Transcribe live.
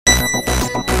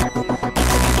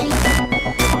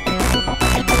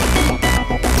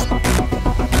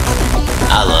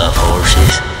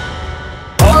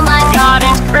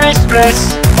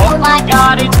Christmas. Oh my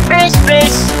God, it's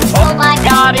Christmas. Oh my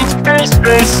God, it's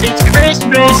Christmas. It's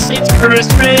Christmas. It's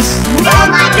Christmas. Oh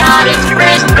my God, it's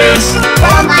Christmas.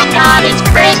 Oh my God, it's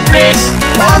Christmas.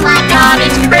 Oh my God,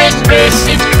 it's Christmas.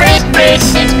 It's Christmas.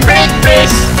 It's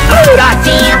Christmas. Oh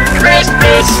goddamn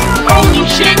Christmas. Holy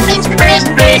shit, it's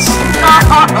Christmas.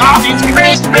 It's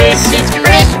Christmas. It's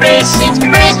Christmas. It's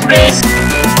Christmas.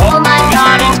 Oh my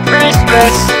God, it's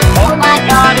Christmas. Oh my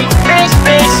God, it's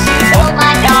Christmas. Oh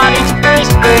my God, it's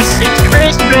Christmas. It's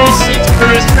Christmas. It's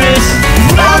Christmas.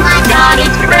 Oh my God,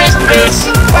 it's Christmas.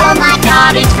 Oh my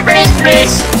God, it's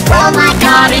Christmas. Oh my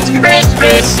God, it's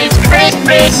Christmas. It's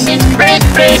Christmas. It's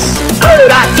Christmas. Oh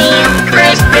goddamn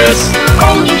Christmas.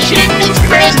 Holy shit, it's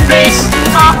Christmas.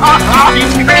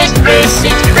 It's Christmas.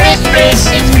 It's Christmas.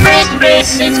 It's Christmas.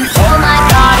 It's oh my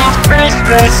God, it's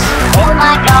Christmas. Oh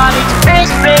my God, it's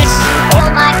Christmas. Oh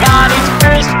my God, it's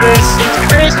Christmas. It's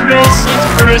Christmas.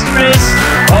 It's Christmas.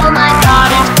 Oh my God,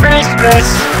 it's Christmas.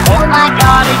 Oh my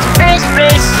God, it's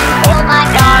Christmas. Oh my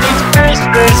God, it's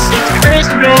Christmas. It's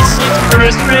Christmas.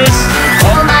 It's Christmas.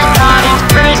 Oh my God, it's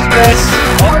Christmas.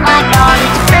 Oh my God,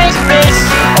 it's Christmas.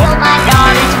 Oh my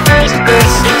God, it's Christmas.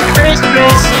 It's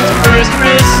Christmas. It's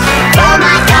Christmas. Oh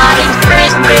my God, it's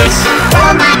Christmas.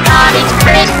 Oh my God, it's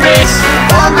Christmas.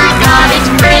 Oh my God, it's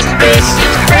Christmas.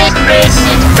 It's Christmas.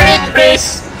 It's Christmas.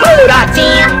 Oh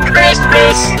goddamn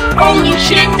Christmas. Holy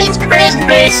shit, it's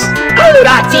Christmas. Oh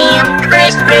goddamn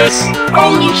Christmas.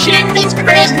 Holy shit, it's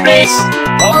Christmas.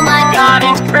 Oh my God,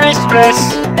 it's Christmas.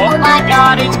 Oh my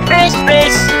God, it's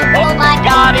Christmas. Oh my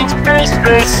God, it's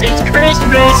Christmas. It's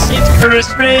Christmas. It's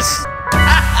Christmas.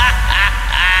 Ha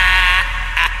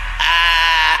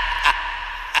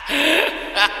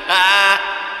ha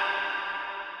ha!